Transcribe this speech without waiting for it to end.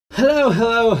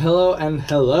Hello, and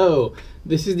hello.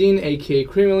 This is Dean, aka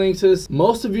CreamyLynxes.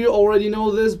 Most of you already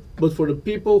know this, but for the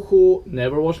people who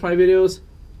never watch my videos,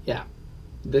 yeah,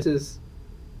 this is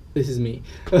me.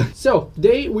 So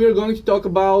today we are going to talk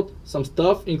about some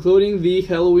stuff, including the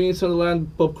Halloween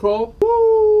Sunderland pub crawl.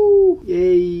 Woo!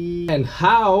 Yay! And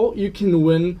how you can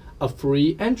win a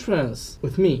free entrance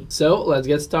with me. So let's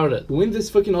get started. To win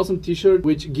this fucking awesome t-shirt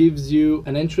which gives you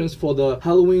an entrance for the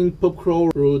Halloween pub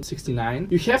crawl Route 69,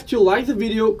 you have to like the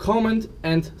video, comment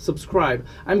and subscribe.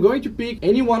 I'm going to pick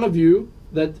any one of you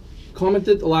that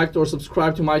commented, liked or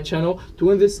subscribed to my channel to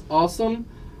win this awesome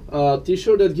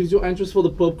t-shirt that gives you entrance for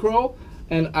the pub crawl.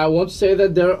 And I want to say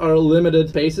that there are limited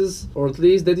spaces, or at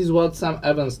least that is what Sam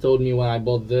Evans told me when I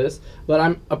bought this.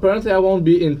 But apparently I won't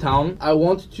be in town. I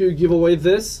want to give away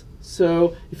this.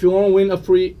 So if you want to win a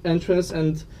free entrance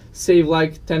and save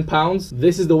like £10,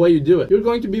 this is the way you do it. You're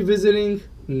going to be visiting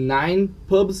 9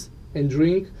 pubs and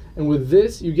drink, and with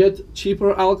this you get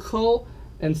cheaper alcohol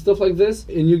and stuff like this,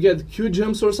 and you get Q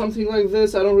jumps or something like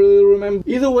this. I don't really remember.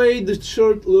 Either way, the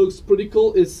shirt looks pretty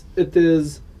cool. It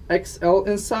is XL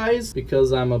in size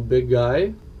because I'm a big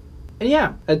guy. And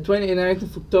yeah, at 29th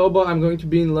of October I'm going to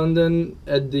be in London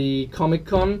at the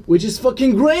Comic-Con, which is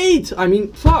fucking great! I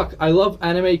mean, fuck, I love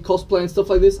anime cosplay and stuff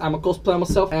like this. I'm a cosplayer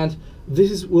myself, and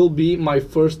this will be my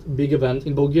first big event.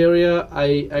 In Bulgaria,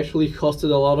 I actually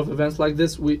hosted a lot of events like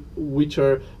this, which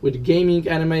are with gaming,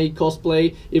 anime,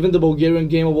 cosplay, even the Bulgarian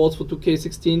Game Awards for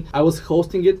 2K16. I was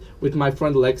hosting it with my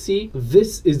friend Lexi.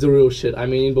 This is the real shit. I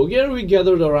mean, in Bulgaria we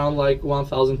gathered around like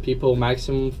 1,000 people,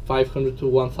 maximum 500 to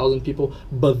 1,000 people,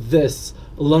 but this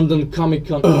London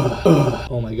Comic-Con,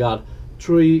 oh my god,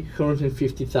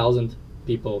 350,000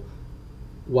 people.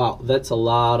 Wow, that's a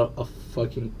lot of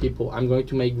fucking people. I'm going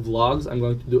to make vlogs, I'm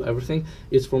going to do everything.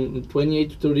 It's from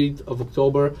 28th to 30th of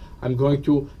October. I'm going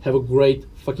to have a great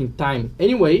fucking time.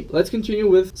 Anyway, let's continue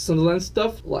with Sunderland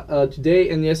stuff. Today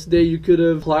and yesterday you could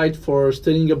have applied for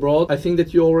studying abroad. I think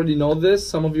that you already know this.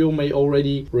 Some of you may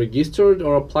already registered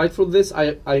or applied for this.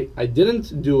 I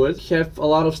didn't do it. Have a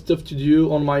lot of stuff to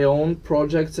do on my own,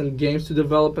 projects and games to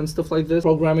develop and stuff like this.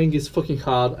 Programming is fucking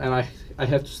hard and I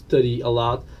have to study a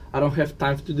lot. I don't have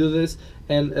time to do this,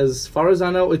 and as far as I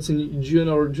know it's in June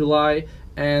or July,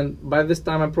 and by this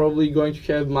time I'm probably going to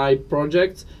have my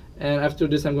projects, and after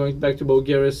this I'm going back to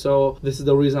Bulgaria, so this is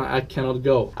the reason I cannot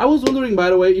go. I was wondering, by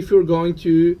the way, if you're going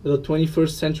to the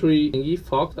 21st century thingy,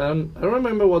 fuck, I don't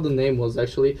remember what the name was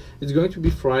actually. It's going to be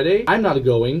Friday. I'm not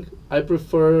going. I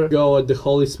prefer go at the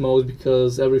Holy Smokes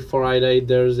because every Friday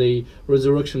there's a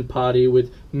resurrection party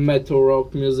with metal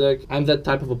rock music. I'm that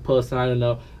type of a person, I don't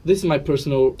know. This is my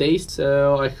personal taste,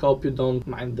 so I hope you don't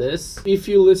mind this. If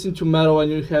you listen to metal and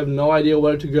you have no idea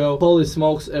where to go, Holy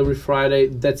Smokes every Friday,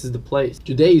 that's the place.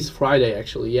 Today is Friday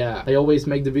actually, yeah. I always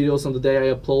make the videos on the day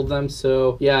I upload them,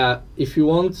 so yeah, if you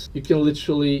want, you can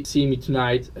literally see me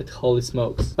tonight at Holy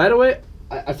Smokes. By the way,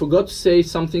 I forgot to say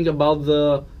something about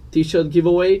the t-shirt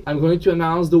giveaway. I'm going to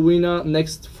announce the winner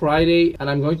next Friday, and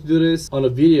I'm going to do this on a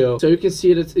video so you can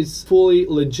see that it's fully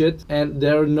legit and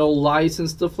there are no lies and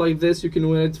stuff like this. You can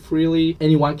win it freely,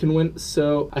 anyone can win,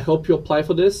 so I hope you apply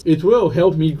for this. It will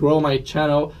help me grow my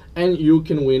channel and you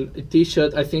can win a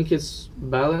t-shirt. I think it's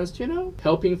balanced, you know,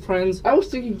 helping friends. I was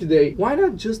thinking today, why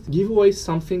not just give away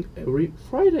something every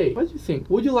Friday? What do you think?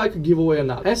 Would you like a giveaway or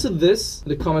not? Answer this in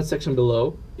the comment section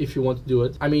below if you want to do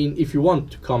it. I mean, if you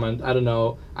want to comment, I don't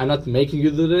know, I'm not making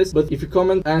you do this, but if you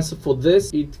comment answer for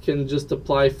this, it can just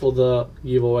apply for the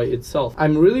giveaway itself.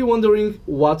 I'm really wondering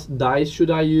what dye should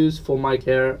I use for my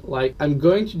hair. Like, I'm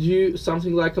going to do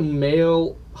something like a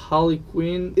male Harley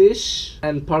Quinn-ish,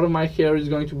 and part of my hair is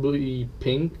going to be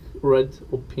pink, red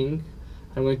or pink.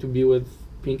 I'm going to be with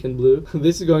pink and blue.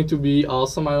 This is going to be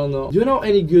awesome. I don't know. Do you know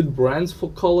any good brands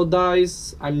for color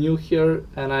dyes? I'm new here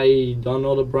and I don't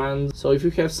know the brands. So if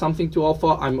you have something to offer,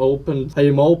 I'm open. I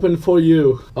am open for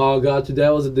you. Oh god, today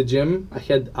I was at the gym. I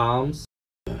had arms.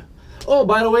 Oh,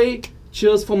 by the way,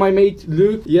 cheers for my mate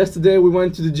Luke. Yesterday we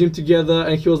went to the gym together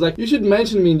and he was like, you should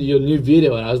mention me in your new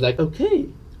video. And I was like, okay,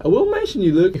 I will mention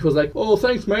you, Luke. He was like, oh,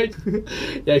 thanks, mate.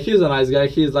 Yeah, he's a nice guy.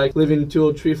 He's like living 2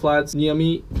 or 3 flats near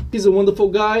me. He's a wonderful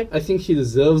guy. I think he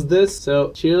deserves this.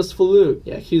 So cheers for Luke.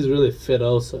 Yeah, he's really fit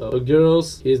also. So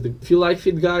girls, if you like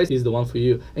fit guys, he's the one for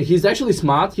you. And he's actually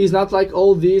smart. He's not like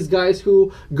all these guys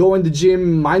who go in the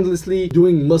gym mindlessly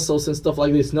doing muscles and stuff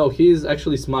like this. No, he's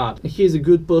actually smart. And he's a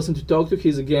good person to talk to.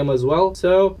 He's a gamer as well.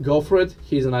 So go for it.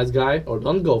 He's a nice guy. Or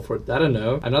don't go for it. I don't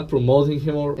know. I'm not promoting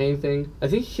him or anything. I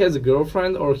think he has a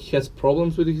girlfriend or or he has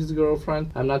problems with his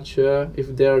girlfriend. I'm not sure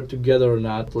if they're together or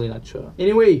not, really not sure.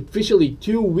 Anyway, officially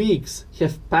 2 weeks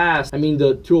have passed. I mean,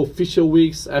 the 2 official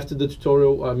weeks after the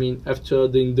tutorial, I mean, after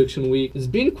the induction week. It's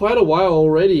been quite a while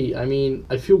already. I mean,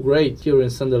 I feel great here in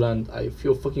Sunderland. I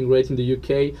feel fucking great in the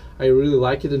UK. I really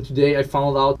like it, and today I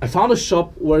found a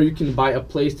shop where you can buy a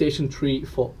PlayStation 3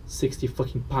 for 60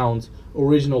 fucking pounds.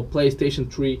 Original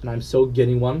PlayStation 3, and I'm so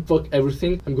getting one. Fuck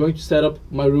everything. I'm going to set up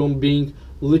my room being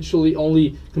literally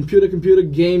only computer,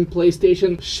 game,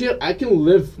 PlayStation. Shit, I can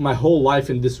live my whole life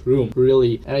in this room,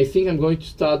 really. And I think I'm going to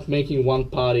start making one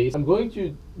party. I'm going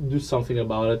to do something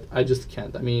about it. I just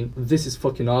can't. I mean, this is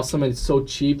fucking awesome, and it's so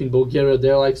cheap. In Bulgaria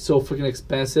they're like so fucking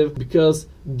expensive because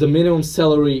the minimum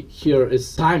salary here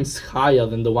is times higher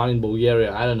than the one in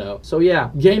Bulgaria. I don't know. So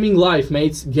yeah, gaming life,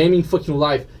 mates. Gaming fucking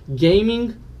life.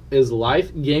 Gaming is life,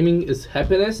 gaming is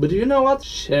happiness, but you know what?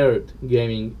 Shared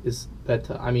gaming is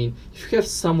better. I mean, if you have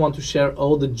someone to share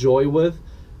all the joy with,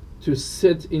 to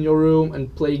sit in your room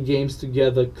and play games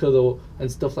together, cuddle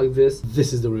and stuff like this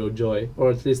is the real joy. Or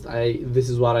at least this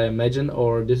is what I imagine,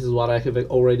 or this is what I have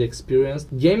already experienced.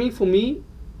 Gaming for me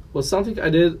was something I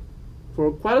did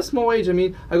for quite a small age. I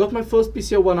mean, I got my first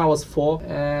PC when I was 4,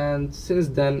 and since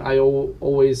then I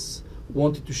always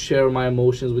wanted to share my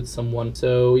emotions with someone.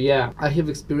 So yeah, I have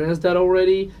experienced that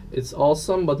already. It's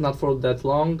awesome, but not for that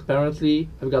long. Apparently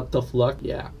I've got tough luck.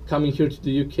 Yeah, coming here to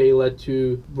the UK led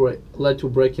to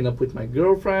breaking up with my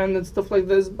girlfriend and stuff like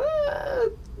this,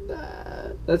 but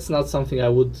that's not something I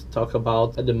would talk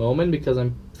about at the moment because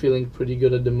I'm feeling pretty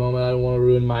good at the moment. I don't want to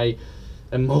ruin my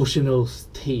emotional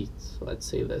state, let's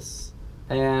say this.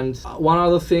 And one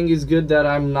other thing is good that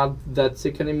I'm not that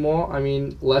sick anymore. I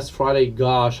mean, last Friday,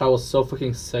 gosh, I was so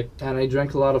fucking sick and I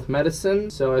drank a lot of medicine,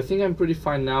 so I think I'm pretty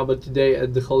fine now. But today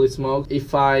at the Holy Smoke,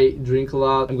 if I drink a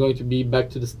lot, I'm going to be back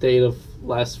to the state of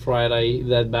last Friday,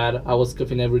 that bad. I was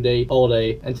coughing every day, all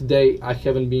day, and today I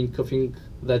haven't been coughing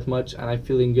that much and I'm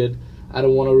feeling good. I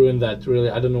don't want to ruin that, really.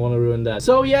 I don't want to ruin that.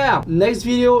 So yeah, next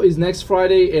video is next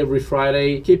Friday, every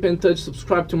Friday. Keep in touch,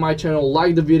 subscribe to my channel,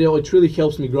 like the video. It really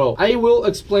helps me grow. I will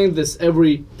explain this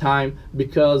every time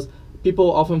because people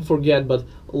often forget, but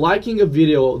liking a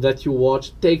video that you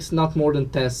watch takes not more than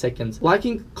 10 seconds.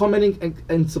 Liking, commenting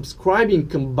and subscribing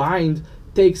combined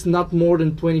takes not more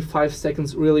than 25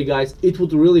 seconds, really, guys. It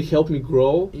would really help me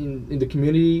grow in the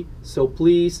community. So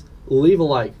please leave a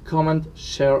like, comment,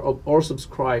 share, or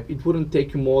subscribe. It wouldn't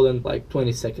take you more than like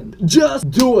 20 seconds. Just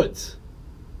do it!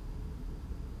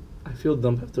 I feel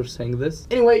dumb after saying this.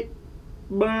 Anyway,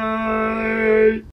 bye!